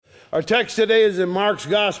Our text today is in Mark's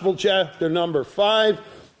Gospel, chapter number 5.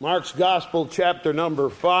 Mark's Gospel, chapter number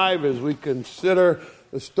 5, as we consider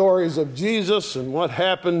the stories of Jesus and what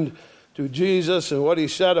happened to Jesus and what he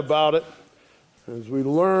said about it. As we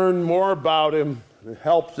learn more about him, it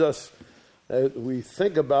helps us that we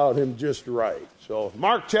think about him just right. So,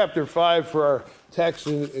 Mark chapter 5 for our text,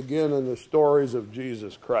 again, in the stories of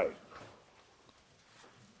Jesus Christ.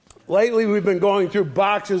 Lately, we've been going through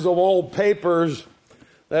boxes of old papers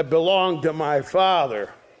that belonged to my father.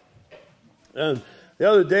 And the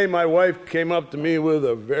other day, my wife came up to me with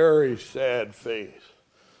a very sad face.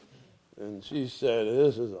 And she said,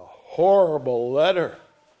 "This is a horrible letter.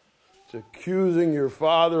 It's accusing your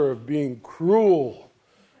father of being cruel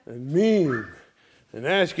and mean and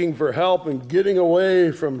asking for help and getting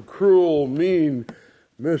away from cruel, mean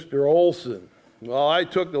Mr. Olson." Well, I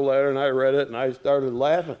took the letter and I read it and I started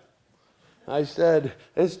laughing. I said,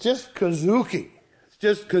 "It's just Kazuki. It's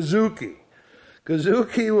just Kazuki."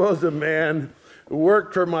 Kazuki was a man who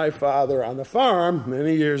worked for my father on the farm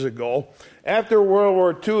many years ago. After World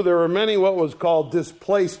War II, there were many what was called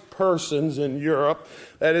displaced persons in Europe.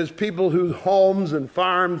 That is, people whose homes and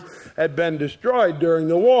farms had been destroyed during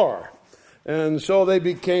the war. And so they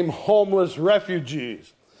became homeless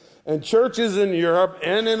refugees. And churches in Europe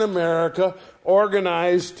and in America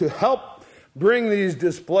organized to help bring these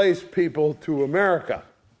displaced people to America.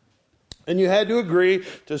 And you had to agree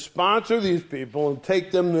to sponsor these people and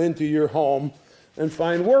take them into your home and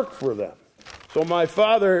find work for them. So my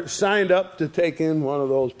father signed up to take in one of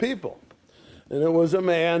those people. And it was a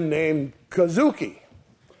man named Kazuki.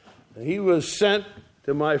 And he was sent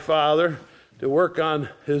to my father to work on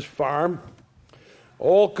his farm.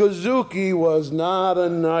 Old Kazuki was not a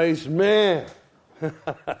nice man.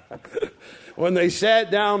 When they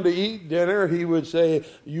sat down to eat dinner, he would say,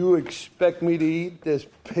 "You expect me to eat this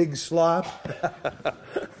pig slop?"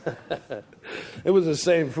 It was the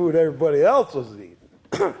same food everybody else was eating.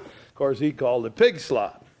 Of course, he called it pig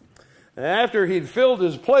slop. And after he'd filled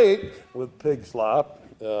his plate with pig slop,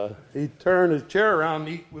 he'd turn his chair around and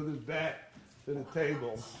eat with his back to the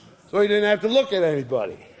table, so he didn't have to look at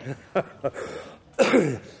anybody.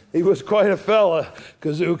 He was quite a fella,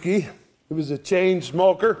 Kazuki. He was a chain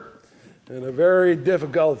smoker and a very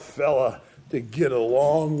difficult fella to get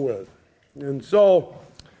along with. And so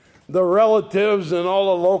the relatives and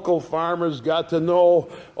all the local farmers got to know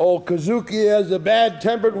old Kazuki as a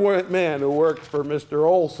bad-tempered man who worked for Mr.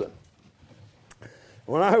 Olson.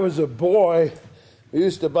 When I was a boy, we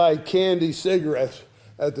used to buy candy cigarettes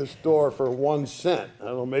at the store for 1 cent. I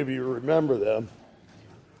don't know, maybe you remember them.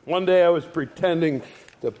 One day I was pretending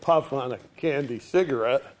to puff on a candy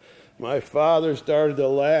cigarette. My father started to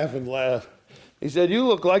laugh and laugh. He said, "You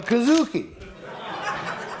look like Kazuki,"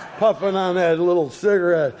 puffing on that little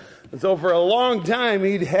cigarette. And so for a long time,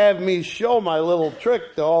 he'd have me show my little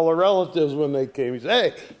trick to all the relatives when they came. He'd say,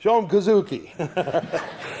 "Hey, show them Kazuki."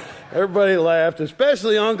 Everybody laughed,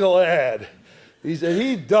 especially Uncle Ed. He said,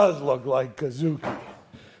 "He does look like Kazuki."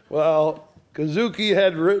 Well, Kazuki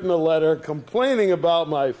had written a letter complaining about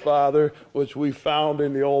my father, which we found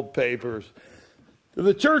in the old papers, to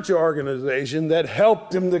the church organization that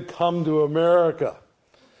helped him to come to America.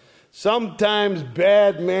 Sometimes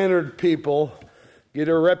bad-mannered people get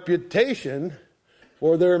a reputation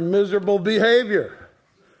for their miserable behavior.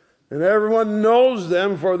 And everyone knows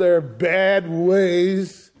them for their bad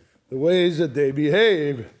ways, the ways that they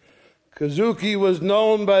behave. Kazuki was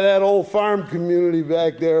known by that old farm community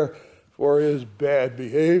back there for his bad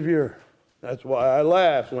behavior. That's why I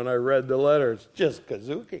laughed when I read the letter. It's just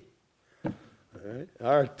Kazuki. All right.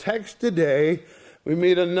 Our text today, we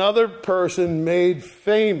meet another person made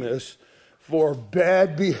famous for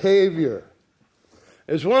bad behavior.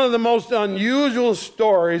 It's one of the most unusual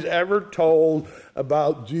stories ever told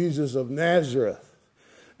about Jesus of Nazareth.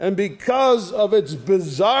 And because of its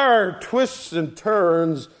bizarre twists and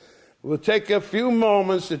turns, we'll take a few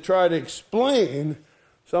moments to try to explain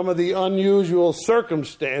some of the unusual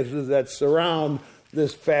circumstances that surround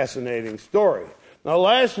this fascinating story. Now,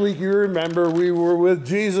 last week, you remember, we were with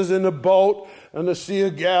Jesus in the boat on the Sea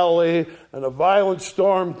of Galilee, and a violent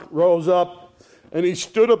storm rose up, and he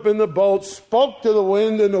stood up in the boat, spoke to the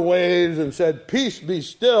wind and the waves, and said, "Peace, be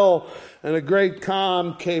still," and a great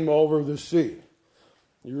calm came over the sea.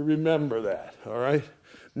 You remember that, all right?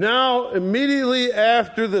 Now, immediately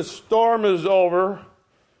after the storm is over,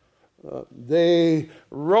 they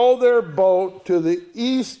row their boat to the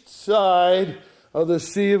east side of the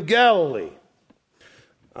Sea of Galilee.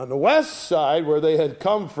 On the west side, where they had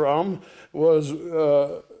come from, was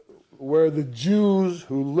where the Jews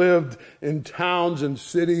who lived in towns and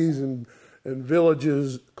cities and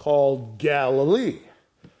villages called Galilee.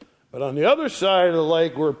 But on the other side of the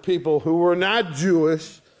lake were people who were not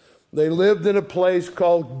Jewish. They lived in a place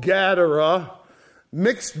called Gadara,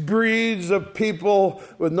 mixed breeds of people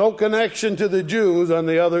with no connection to the Jews on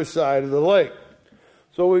the other side of the lake.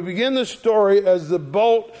 So we begin the story as the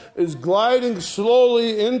boat is gliding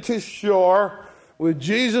slowly into shore with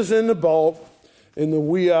Jesus in the boat in the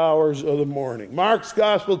wee hours of the morning. Mark's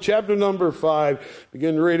Gospel, chapter number 5,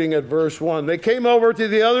 begin reading at verse 1. They came over to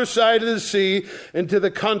the other side of the sea into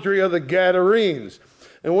the country of the Gadarenes.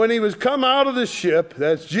 And when he was come out of the ship,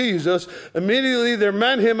 that's Jesus, immediately there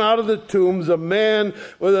met him out of the tombs a man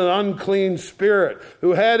with an unclean spirit,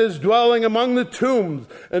 who had his dwelling among the tombs,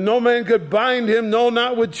 and no man could bind him, no,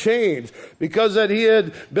 not with chains, because that he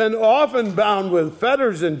had been often bound with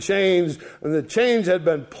fetters and chains, and the chains had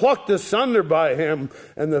been plucked asunder by him,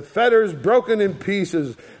 and the fetters broken in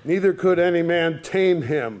pieces. Neither could any man tame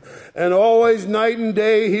him. And always night and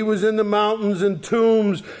day he was in the mountains and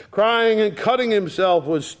tombs, crying and cutting himself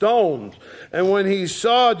with stones. And when he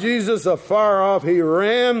saw Jesus afar off, he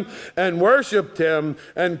ran and worshipped him,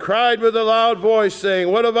 and cried with a loud voice,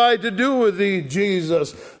 saying, What have I to do with thee,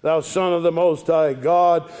 Jesus, thou Son of the Most High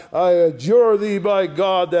God? I adjure thee by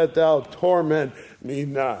God that thou torment me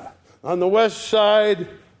not. On the west side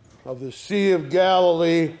of the Sea of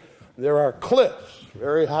Galilee, there are cliffs.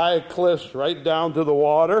 Very high cliffs right down to the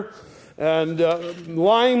water. And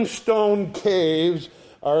limestone caves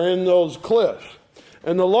are in those cliffs.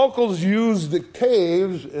 And the locals use the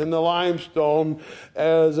caves in the limestone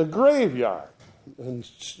as a graveyard. And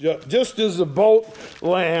just as the boat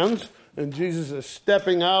lands and Jesus is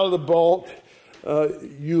stepping out of the boat,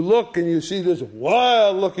 you look and you see this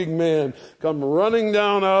wild-looking man come running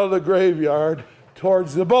down out of the graveyard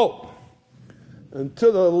towards the boat. And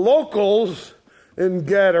to the locals in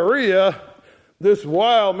Gadara, this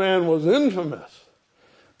wild man was infamous,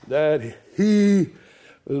 that he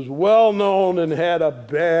was well known and had a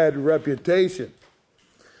bad reputation.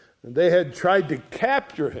 And they had tried to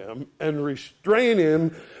capture him and restrain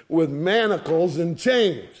him with manacles and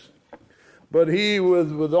chains. But he,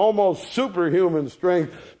 with almost superhuman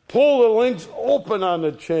strength, pull the links open on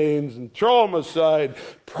the chains and throw them aside,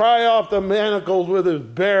 pry off the manacles with his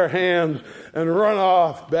bare hands, and run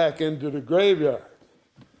off back into the graveyard.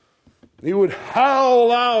 He would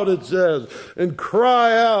howl out, it says, and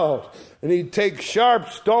cry out. And he'd take sharp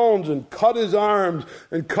stones and cut his arms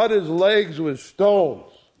and cut his legs with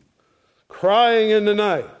stones, crying in the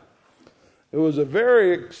night. It was a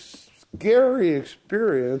very scary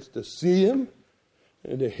experience to see him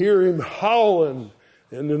and to hear him howling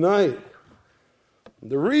in the night.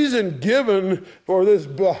 The reason given for this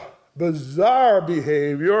bizarre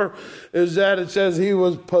behavior is that it says he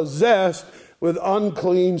was possessed with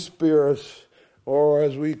unclean spirits, or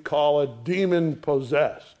as we call it,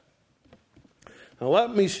 demon-possessed. Now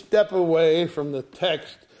let me step away from the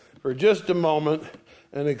text for just a moment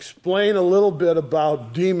and explain a little bit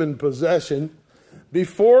about demon possession.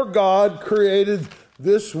 Before God created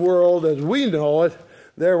this world as we know it,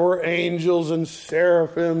 there were angels and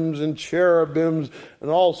seraphims and cherubims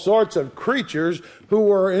and all sorts of creatures who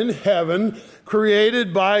were in heaven,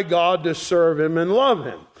 created by God to serve him and love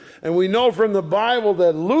him. And we know from the Bible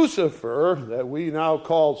that Lucifer, that we now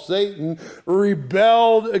call Satan,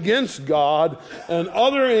 rebelled against God, and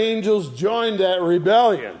other angels joined that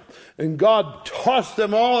rebellion. And God tossed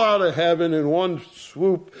them all out of heaven in one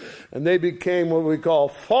swoop, and they became what we call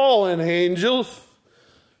fallen angels.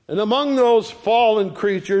 And among those fallen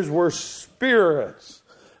creatures were spirits.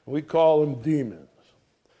 We call them demons.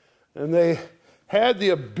 And they had the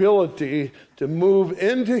ability to move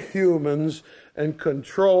into humans and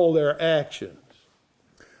control their actions.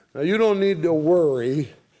 Now, you don't need to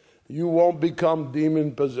worry. You won't become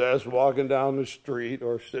demon-possessed walking down the street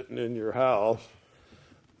or sitting in your house.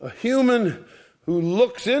 A human who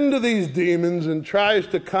looks into these demons and tries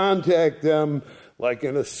to contact them, like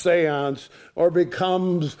in a seance, or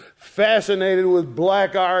becomes fascinated with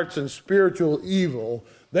black arts and spiritual evil,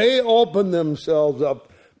 they open themselves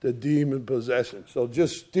up to demon possession. So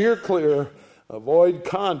just steer clear. Avoid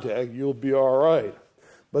contact, you'll be all right.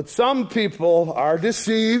 But some people are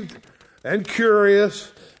deceived and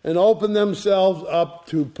curious and open themselves up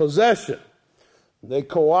to possession. They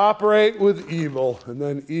cooperate with evil, and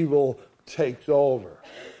then evil takes over.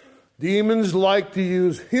 Demons like to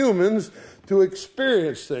use humans to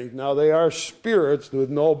experience things. Now, they are spirits with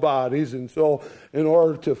no bodies, and so in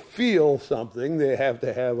order to feel something, they have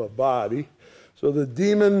to have a body. So the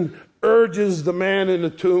demon urges the man in the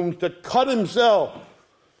tomb to cut himself.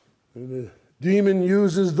 And the demon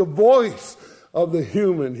uses the voice of the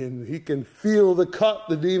human, and he can feel the cut.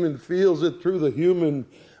 The demon feels it through the human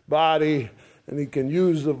body, and he can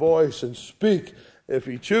use the voice and speak if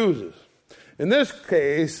he chooses. In this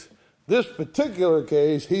case, this particular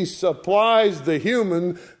case, he supplies the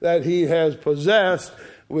human that he has possessed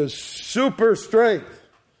with super strength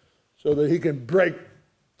so that he can break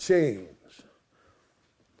chains.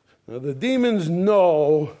 Now, the demons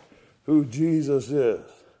know who Jesus is.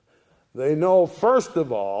 They know, first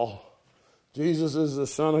of all, Jesus is the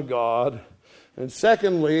Son of God. And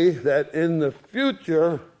secondly, that in the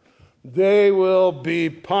future, they will be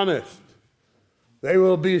punished. They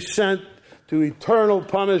will be sent to eternal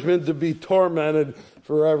punishment to be tormented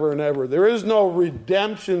forever and ever. There is no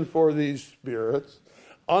redemption for these spirits,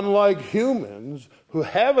 unlike humans who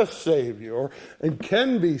have a Savior and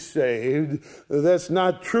can be saved. That's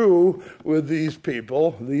not true with these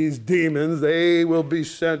people, these demons. They will be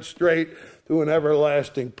sent straight to an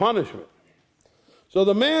everlasting punishment. So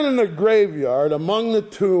the man in the graveyard among the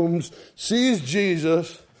tombs sees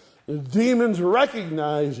Jesus. The demons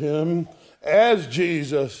recognize him as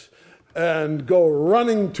Jesus and go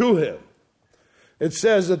running to him. It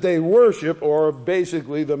says that they worship, or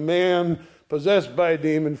basically the man possessed by a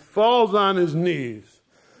demon falls on his knees.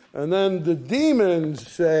 And then the demons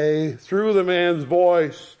say, through the man's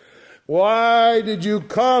voice, "Why did you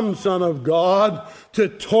come, Son of God, to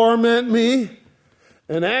torment me?"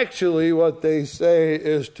 And actually what they say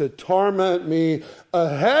is to torment me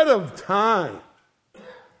ahead of time.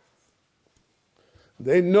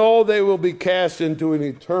 They know they will be cast into an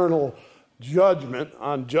eternal judgment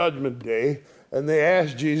on Judgment Day. And they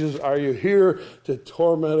ask Jesus, "Are you here to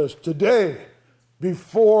torment us today,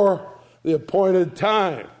 before the appointed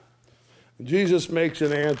time?" And Jesus makes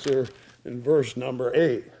an answer in verse number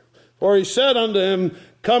 8. "For he said unto him,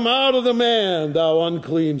 Come out of the man, thou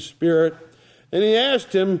unclean spirit. And he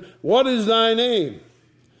asked him, What is thy name?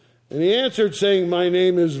 And he answered, saying, My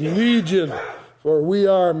name is Legion, for we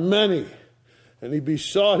are many. And he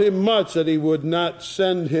besought him much that he would not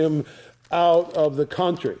send him out of the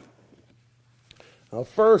country." Now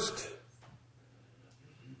first,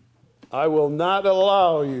 I will not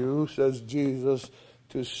allow you, says Jesus,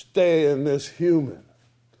 to stay in this human.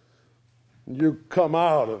 You come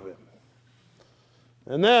out of him.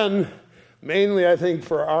 And then, mainly I think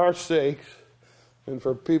for our sakes, and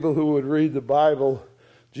for people who would read the Bible,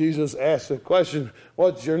 Jesus asks the question,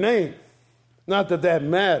 "What's your name?" Not that that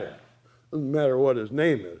matters. Doesn't matter what his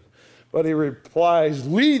name is. But he replies,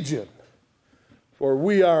 "Legion, for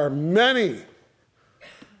we are many."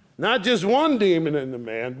 Not just one demon in the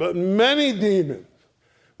man, but many demons,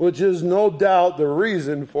 which is no doubt the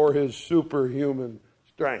reason for his superhuman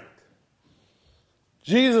strength.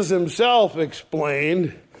 Jesus himself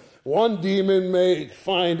explained, one demon may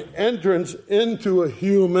find entrance into a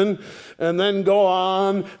human and then go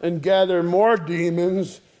on and gather more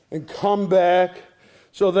demons and come back,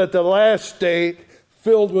 so that the last state,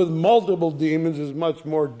 filled with multiple demons, is much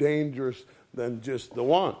more dangerous than just the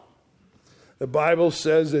one. The Bible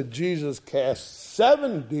says that Jesus cast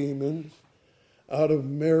 7 demons out of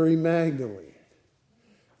Mary Magdalene.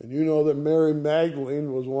 And you know that Mary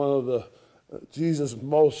Magdalene was one of Jesus'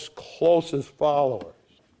 most closest followers.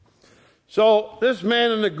 So this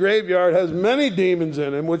man in the graveyard has many demons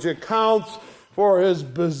in him, which accounts for his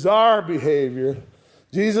bizarre behavior.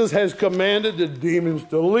 Jesus has commanded the demons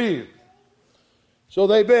to leave. So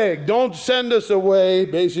they beg, "Don't send us away,"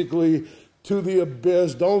 basically, to the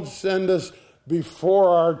abyss. "Don't send us before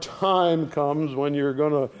our time comes when you're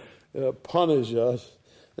going to punish us."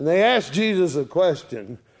 And they ask Jesus a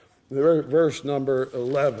question, verse number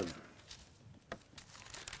 11.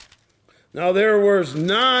 "Now there was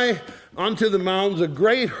nigh unto the mountains a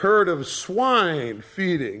great herd of swine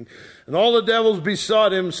feeding. And all the devils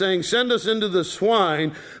besought him, saying, Send us into the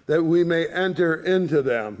swine, that we may enter into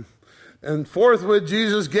them. And forthwith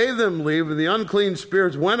Jesus gave them leave, and the unclean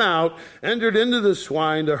spirits went out, entered into the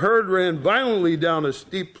swine. The herd ran violently down a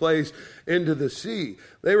steep place into the sea.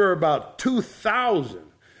 They were about 2,000,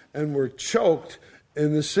 and were choked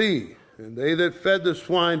in the sea. And they that fed the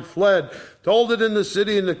swine fled, told it in the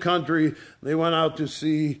city and the country. They went out to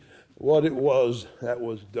see what it was that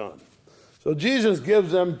was done." So Jesus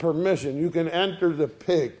gives them permission. You can enter the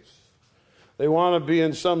pigs. They want to be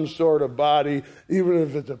in some sort of body, even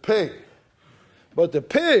if it's a pig. But the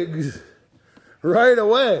pigs, right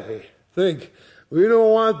away, think, we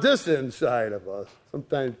don't want this inside of us.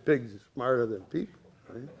 Sometimes pigs are smarter than people,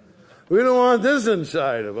 right? We don't want this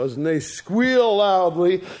inside of us. And they squeal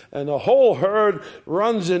loudly, and the whole herd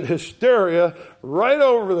runs in hysteria right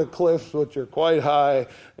over the cliffs, which are quite high,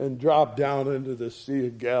 and drop down into the Sea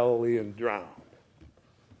of Galilee and drown.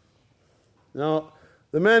 Now,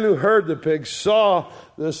 the men who heard the pigs saw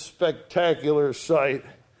this spectacular sight.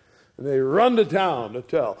 And they run to town to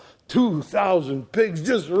tell 2,000 pigs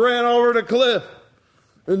just ran over the cliff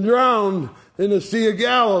and drowned in the Sea of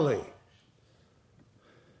Galilee.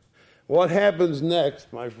 What happens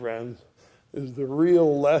next, my friends, is the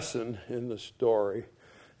real lesson in the story.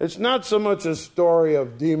 It's not so much a story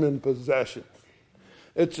of demon possession.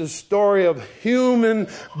 It's a story of human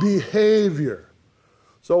behavior.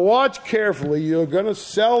 So watch carefully. You're going to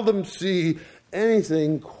seldom see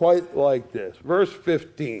anything quite like this. Verse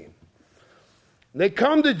 15. They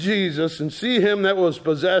come to Jesus and see him that was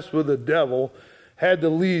possessed with a devil, had the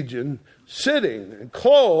legion, sitting and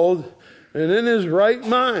clothed and in his right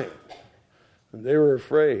mind. And they were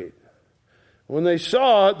afraid. When they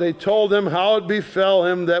saw it, they told him how it befell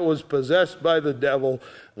him that was possessed by the devil,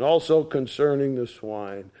 and also concerning the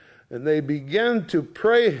swine. And they began to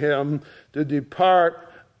pray him to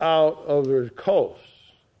depart out of their coasts.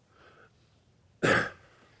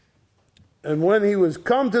 And when he was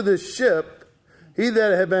come to the ship, he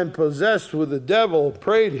that had been possessed with the devil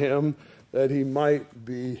prayed him that he might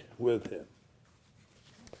be with him.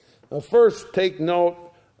 Now first, take note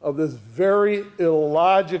of this very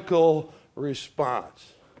illogical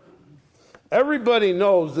response. Everybody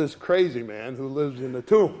knows this crazy man who lives in the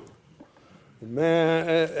tomb. Man,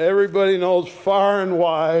 everybody knows far and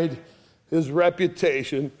wide his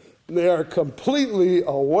reputation. They are completely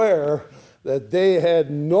aware that they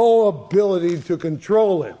had no ability to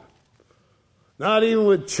control him. Not even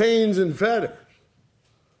with chains and fetters.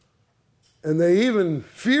 And they even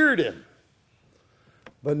feared him.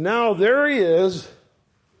 But now there he is.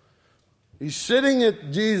 He's sitting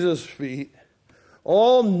at Jesus' feet,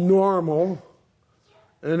 all normal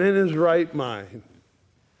and in his right mind.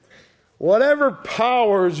 Whatever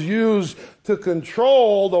powers used to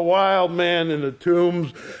control the wild man in the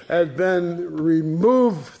tombs has been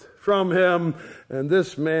removed from him, and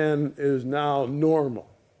this man is now normal.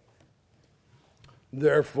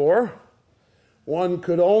 Therefore, one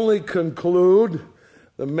could only conclude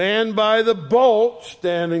the man by the boat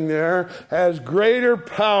standing there has greater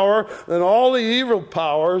power than all the evil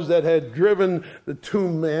powers that had driven the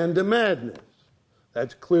tomb man to madness.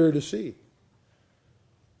 That's clear to see.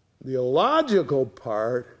 The illogical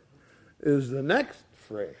part is the next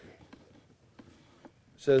phrase.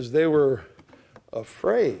 It says they were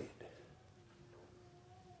afraid.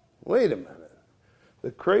 Wait a minute.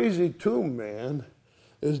 The crazy tomb man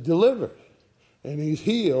is delivered, and he's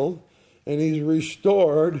healed, and he's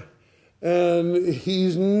restored, and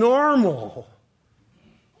he's normal.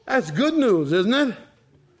 That's good news, isn't it?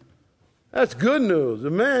 That's good news.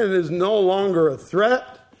 The man is no longer a threat.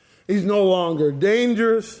 He's no longer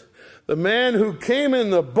dangerous. The man who came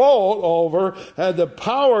in the boat over had the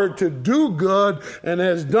power to do good and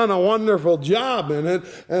has done a wonderful job in it.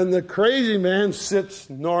 And the crazy man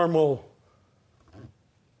sits normal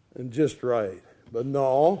and just right. But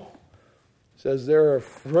no, it says they're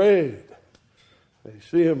afraid. They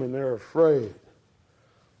see him and they're afraid.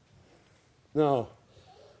 Now,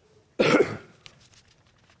 the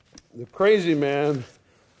crazy man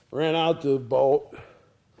ran out to the boat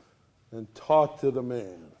and talked to the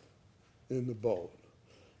man in the boat.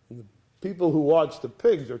 And the people who watch the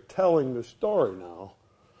pigs are telling the story now.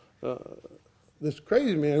 This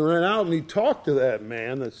crazy man ran out and he talked to that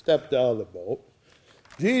man that stepped out of the boat.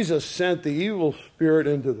 Jesus sent the evil spirit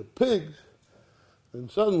into the pigs,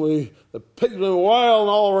 and suddenly the pigs went wild and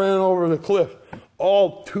all ran over the cliff,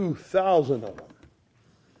 all 2,000 of them.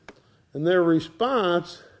 And their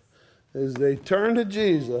response is they turn to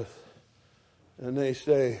Jesus and they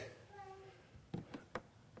say,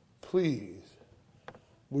 "Please,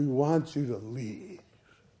 we want you to leave.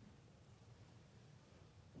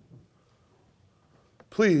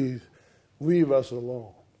 Please, leave us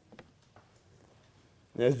alone."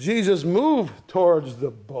 As Jesus moved towards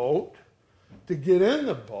the boat to get in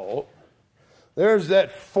the boat, there's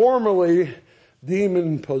that formerly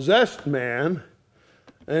demon-possessed man,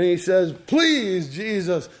 and he says, "Please,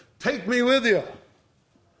 Jesus, take me with you.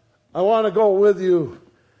 I want to go with you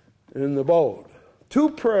in the boat." Two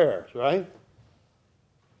prayers, right?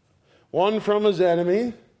 One from his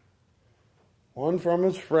enemy, one from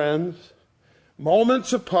his friends,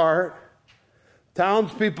 moments apart.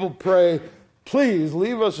 Townspeople pray, "Please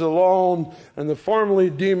leave us alone." And the formerly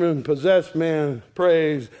demon-possessed man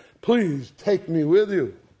prays, "Please take me with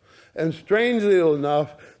you." And strangely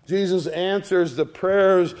enough, Jesus answers the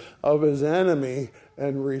prayers of his enemy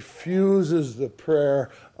and refuses the prayer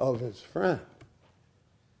of his friend.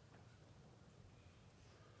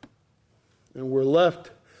 And we're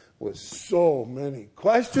left with so many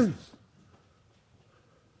questions.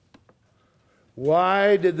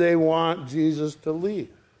 Why did they want Jesus to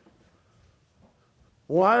leave?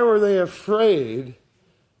 Why were they afraid?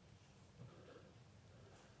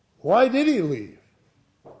 Why did he leave?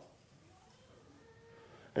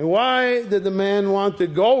 And why did the man want to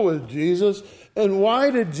go with Jesus? And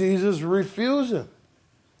why did Jesus refuse him?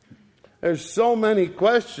 There's so many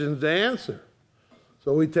questions to answer.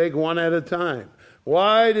 So we take one at a time.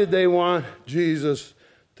 Why did they want Jesus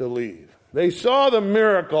to leave? They saw the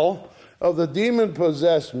miracle of the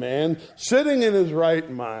demon-possessed man sitting in his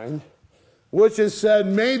right mind, which is said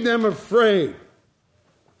made them afraid.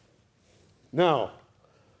 Now,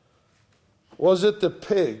 was it the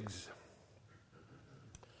pigs?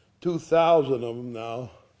 2,000 of them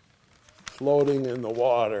now floating in the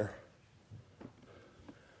water.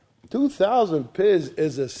 2,000 pigs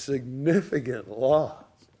is a significant loss.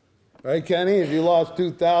 Right, Kenny? If you lost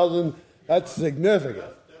 2,000, that's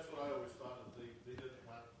significant. That's what I always thought. They didn't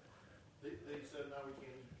want. They said, "No, we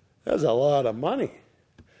can't." That's a lot of money.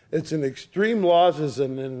 It's an extreme loss. It's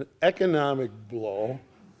an economic blow.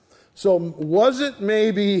 So was it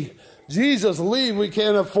maybe, Jesus, leave, we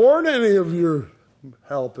can't afford any of your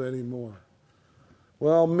help anymore?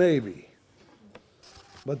 Well, maybe.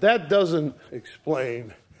 But that doesn't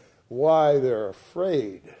explain why they're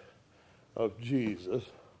afraid of Jesus.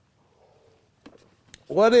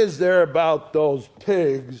 What is there about those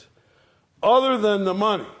pigs other than the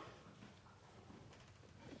money?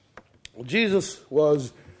 Well, Jesus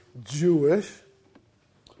was Jewish,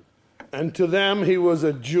 and to them he was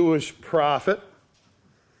a Jewish prophet,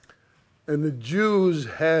 and the Jews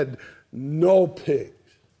had no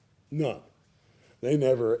pigs, none. They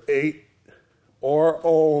never ate or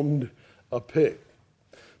owned a pig.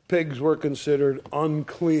 Pigs were considered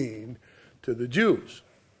unclean to the Jews.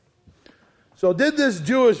 So did this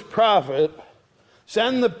Jewish prophet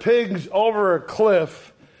send the pigs over a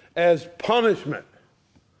cliff as punishment?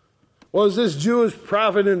 Was this Jewish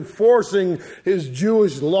prophet enforcing his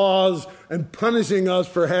Jewish laws and punishing us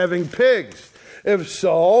for having pigs? If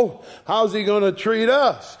so, how's he going to treat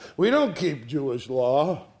us? We don't keep Jewish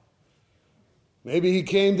law. Maybe he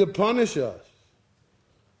came to punish us.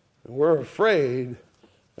 And we're afraid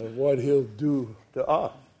of what he'll do to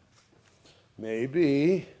us.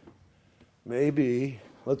 Maybe,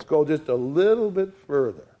 let's go just a little bit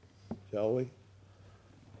further, shall we?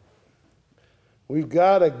 We've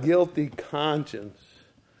got a guilty conscience,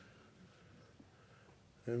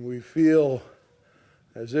 and we feel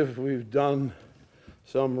as if we've done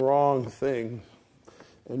some wrong thing,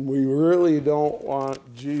 and we really don't want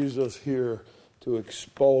Jesus here to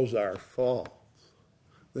expose our faults.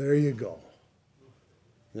 There you go.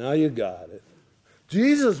 Now you got it.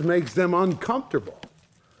 Jesus makes them uncomfortable.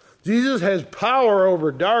 Jesus has power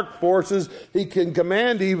over dark forces. He can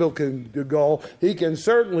command evil to go. He can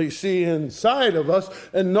certainly see inside of us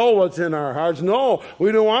and know what's in our hearts. No,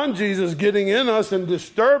 we don't want Jesus getting in us and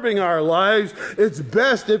disturbing our lives. It's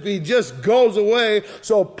best if he just goes away.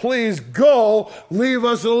 So please go, leave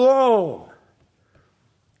us alone.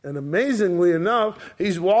 And amazingly enough,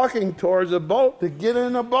 he's walking towards a boat to get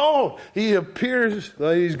in a boat. He appears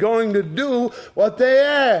that he's going to do what they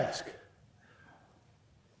ask.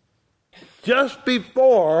 Just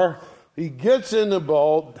before he gets in the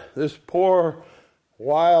boat, this poor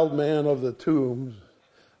wild man of the tombs,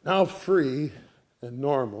 now free and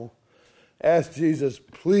normal, asks Jesus,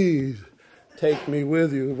 please take me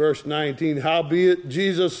with you. Verse 19, howbeit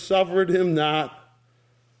Jesus suffered him not.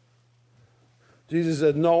 Jesus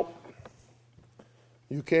said, no,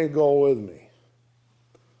 you can't go with me.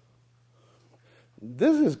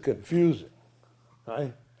 This is confusing,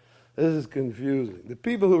 right? This is confusing. The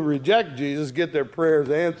people who reject Jesus get their prayers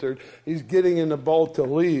answered. He's getting in the boat to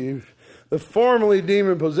leave. The formerly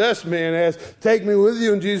demon-possessed man asks, take me with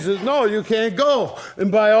you. And Jesus says, no, you can't go.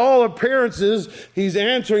 And by all appearances, he's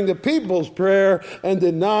answering the people's prayer and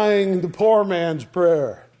denying the poor man's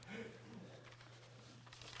prayer.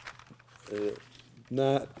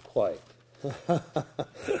 Not quite.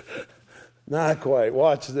 Not quite.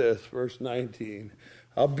 Watch this, verse 19.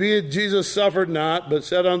 Howbeit Jesus suffered not, but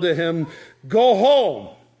said unto him, go home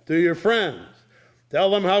to your friends.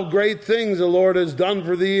 Tell them how great things the Lord has done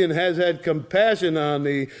for thee and has had compassion on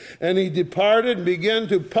thee. And he departed and began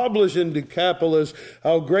to publish in Decapolis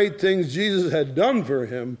how great things Jesus had done for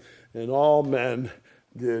him. And all men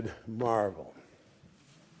did marvel.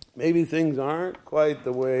 Maybe things aren't quite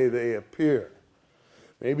the way they appear.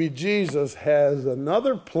 Maybe Jesus has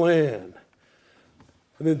another plan.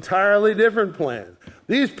 An entirely different plan.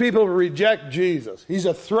 These people reject Jesus. He's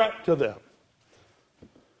a threat to them.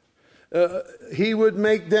 He would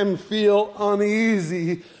make them feel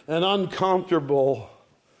uneasy and uncomfortable.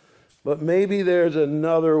 But maybe there's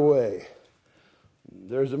another way.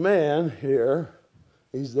 There's a man here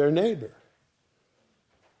He's their neighbor.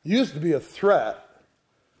 He used to be a threat.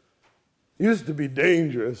 He used to be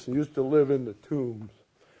dangerous. He used to live in the tombs.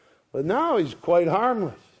 But now he's quite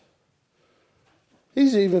harmless.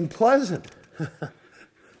 He's even pleasant.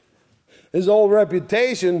 His old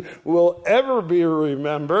reputation will ever be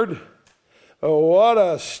remembered. Oh, what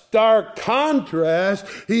a stark contrast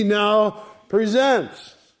he now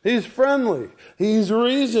presents. He's friendly. He's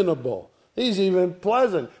reasonable. He's even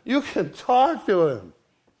pleasant. You can talk to him.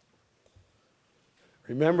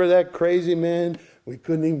 Remember that crazy man? We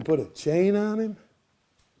couldn't even put a chain on him?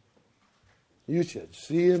 You should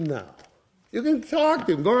see him now. You can talk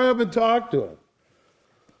to him. Go right up and talk to him.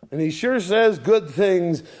 And he sure says good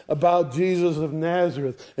things about Jesus of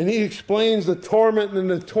Nazareth. And he explains the torment and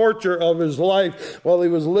the torture of his life while he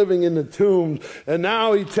was living in the tombs. And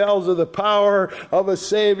now he tells of the power of a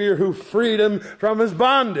Savior who freed him from his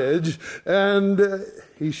bondage. And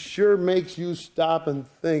he sure makes you stop and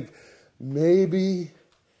think, maybe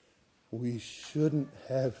we shouldn't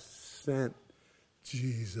have sent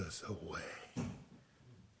Jesus away.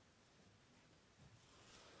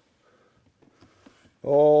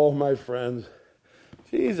 Oh, my friends,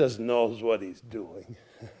 Jesus knows what he's doing.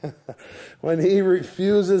 When he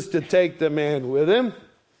refuses to take the man with him,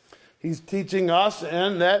 he's teaching us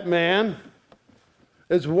and that man.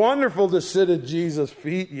 It's wonderful to sit at Jesus'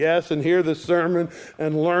 feet, yes, and hear the sermon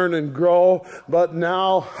and learn and grow. But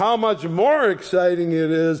now, how much more exciting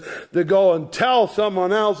it is to go and tell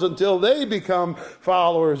someone else until they become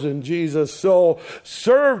followers in Jesus. So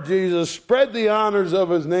serve Jesus, spread the honors of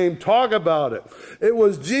his name, talk about it. It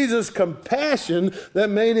was Jesus' compassion that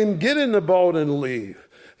made him get in the boat and leave.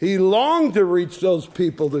 He longed to reach those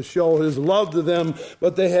people to show his love to them,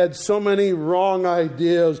 but they had so many wrong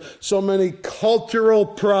ideas, so many cultural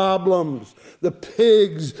problems, the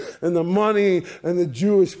pigs and the money and the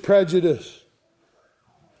Jewish prejudice.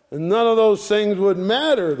 And none of those things would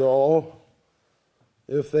matter, though,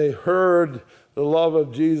 if they heard the love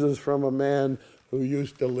of Jesus from a man who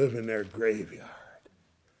used to live in their graveyard.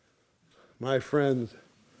 My friends,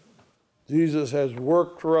 Jesus has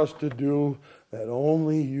work for us to do that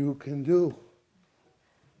only you can do.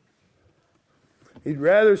 He'd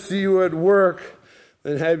rather see you at work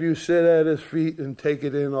than have you sit at his feet and take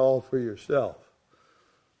it in all for yourself.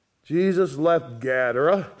 Jesus left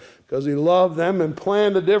Gadara because he loved them and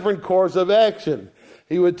planned a different course of action.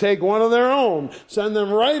 He would take one of their own, send them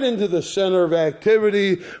right into the center of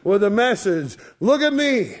activity with a message. Look at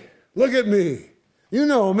me. Look at me. You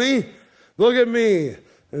know me. Look at me.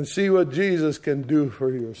 And see what Jesus can do for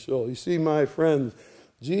your soul. You see, my friends,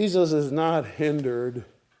 Jesus is not hindered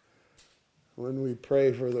when we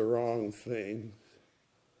pray for the wrong things.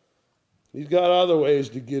 He's got other ways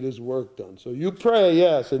to get his work done. So you pray,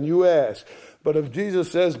 yes, and you ask. But if Jesus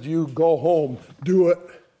says to you, go home, do it.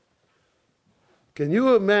 Can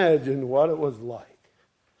you imagine what it was like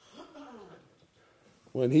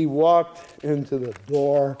when he walked into the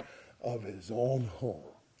door of his own home?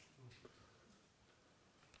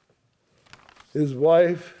 His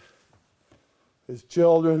wife, his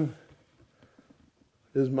children,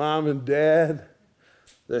 his mom and dad,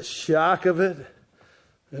 the shock of it,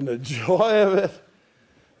 and the joy of it,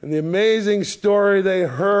 and the amazing story they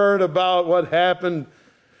heard about what happened.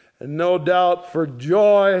 And no doubt for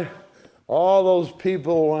joy, all those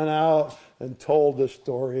people went out and told the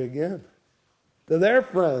story again to their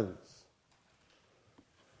friends.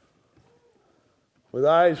 With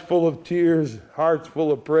eyes full of tears, hearts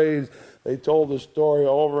full of praise, they told the story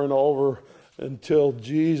over and over until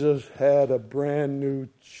Jesus had a brand new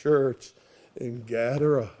church in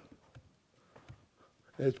Gadara.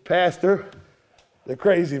 Its pastor, the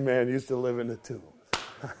crazy man, used to live in the tombs.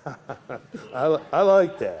 I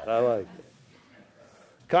like that. I like that.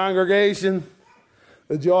 Congregation,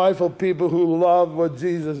 the joyful people who loved what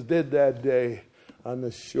Jesus did that day on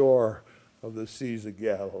the shore of the seas of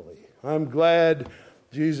Galilee. I'm glad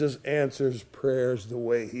Jesus answers prayers the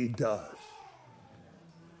way he does.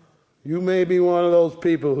 You may be one of those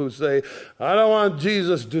people who say, I don't want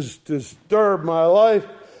Jesus to disturb my life.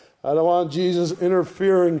 I don't want Jesus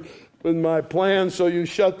interfering with my plans, so you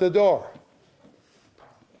shut the door.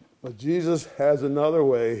 But Jesus has another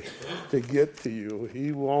way to get to you.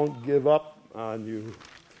 He won't give up on you.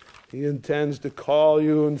 He intends to call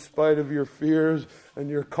you in spite of your fears and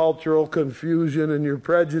your cultural confusion and your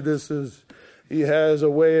prejudices. He has a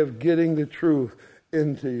way of getting the truth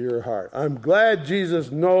into your heart. I'm glad Jesus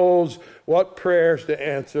knows what prayers to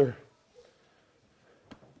answer.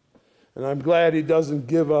 And I'm glad he doesn't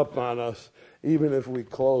give up on us even if we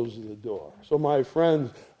close the door. So my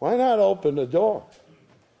friends, why not open the door?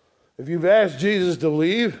 If you've asked Jesus to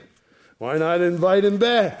leave, Why not invite him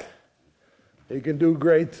back? He can do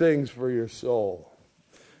great things for your soul.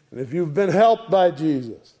 And if you've been helped by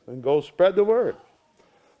Jesus, then go spread the word.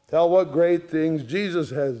 Tell what great things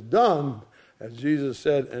Jesus has done, as Jesus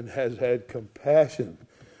said, and has had compassion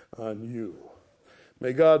on you.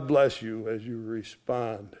 May God bless you as you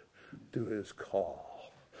respond to his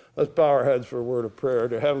call. Let's bow our heads for a word of prayer.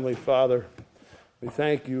 Dear Heavenly Father, we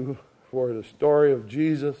thank you for the story of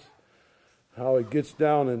Jesus, how it gets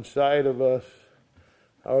down inside of us,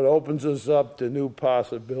 how it opens us up to new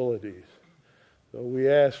possibilities. So we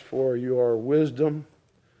ask for your wisdom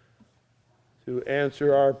to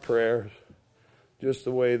answer our prayers just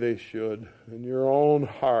the way they should, and your own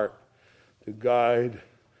heart to guide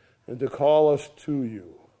and to call us to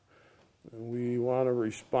you. And we want to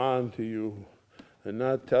respond to you and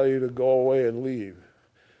not tell you to go away and leave,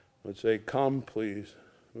 but say, come, please.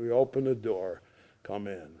 We open the door. Come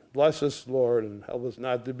in. Bless us, Lord, and help us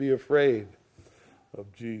not to be afraid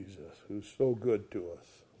of Jesus, who's so good to us.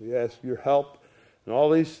 We ask your help in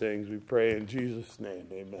all these things. We pray in Jesus' name.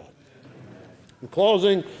 Amen. In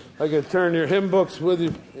closing, I could turn your hymn books with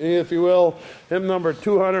you, if you will. Hymn number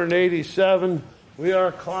 287. We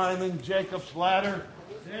are climbing Jacob's ladder.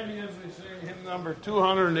 Sammy, as we sing hymn number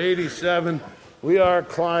 287, we are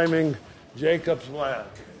climbing Jacob's ladder.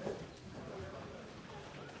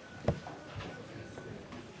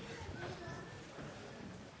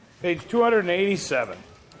 Page 287.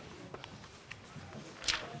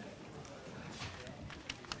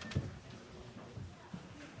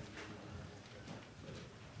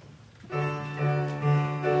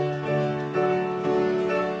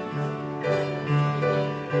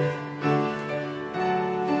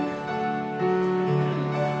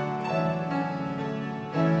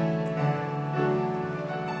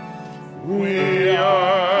 We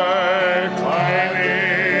are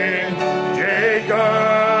climbing Jacob's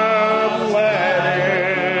ladder.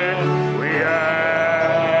 We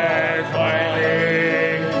are climbing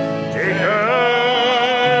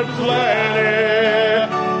Jacob's ladder.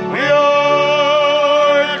 We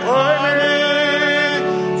are climbing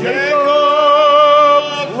Jacob's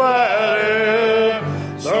ladder.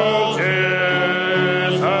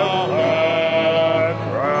 Soldiers of the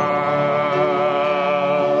cross.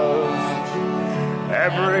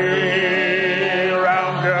 Every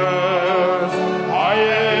round goes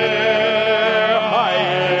higher,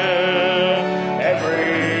 higher. Every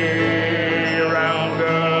round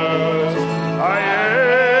goes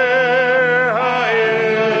higher, higher.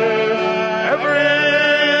 Every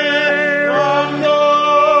round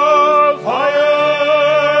goes higher,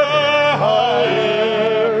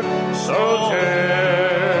 higher. Soldiers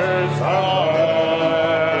of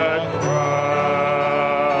the cross.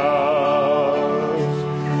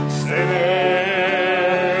 Sinner,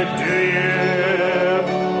 do you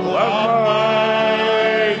love my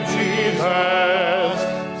Jesus?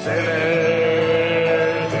 Sinner,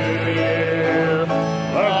 do you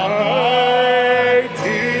love my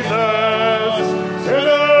Jesus?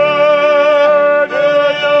 Sinner, do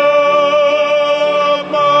you love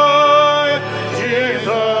my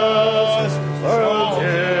Jesus?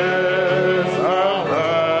 Soldiers of the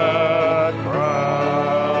cross.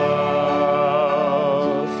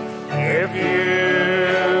 If you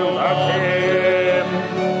love him,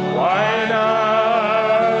 why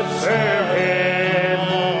not serve him?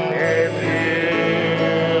 If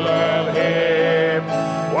you love him,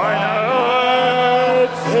 why not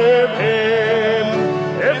serve him?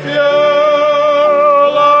 If you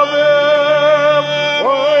love him,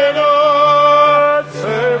 why not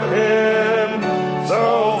serve him?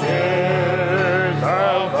 Soldiers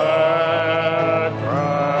of the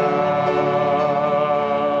cross.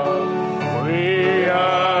 We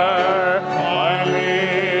are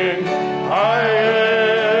climbing higher,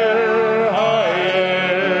 higher.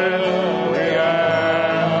 We are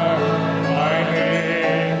climbing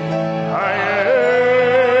higher,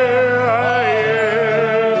 higher.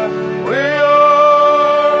 We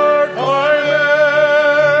are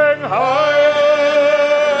climbing higher,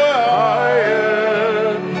 higher.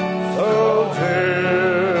 Soldiers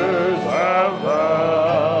of the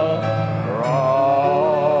cross.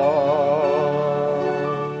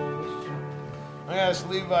 I ask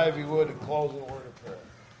Levi if he would to close in a word of prayer.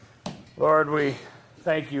 Lord, we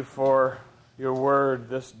thank you for your word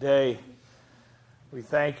this day. We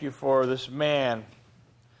thank you for this man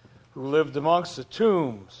who lived amongst the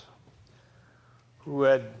tombs, who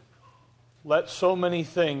had let so many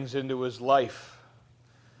things into his life.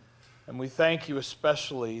 And we thank you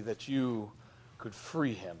especially that you could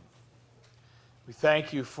free him. We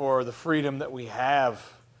thank you for the freedom that we have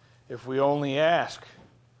if we only ask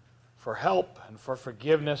for help and for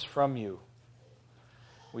forgiveness from you.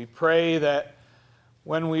 We pray that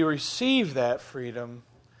when we receive that freedom,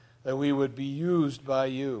 that we would be used by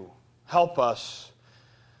you. Help us,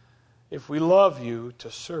 if we love you, to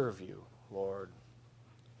serve you, Lord.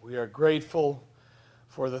 We are grateful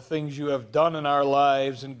for the things you have done in our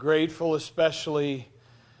lives, and grateful especially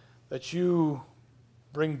that you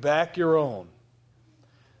bring back your own,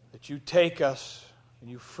 that you take us and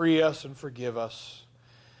you free us and forgive us.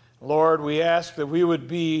 Lord, we ask that we would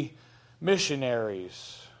be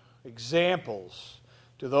missionaries, examples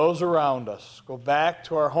to those around us. Go back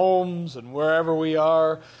to our homes and wherever we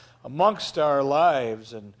are amongst our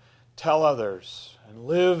lives and tell others and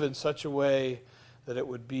live in such a way that it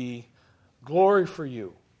would be glory for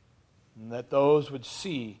you, and that those would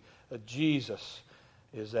see that Jesus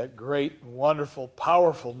is that great, wonderful,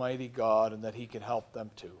 powerful, mighty God, and that he can help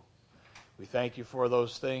them too. We thank you for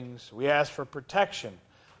those things. We ask for protection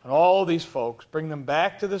on all these folks. Bring them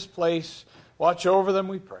back to this place. Watch over them,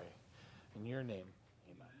 we pray. In your name.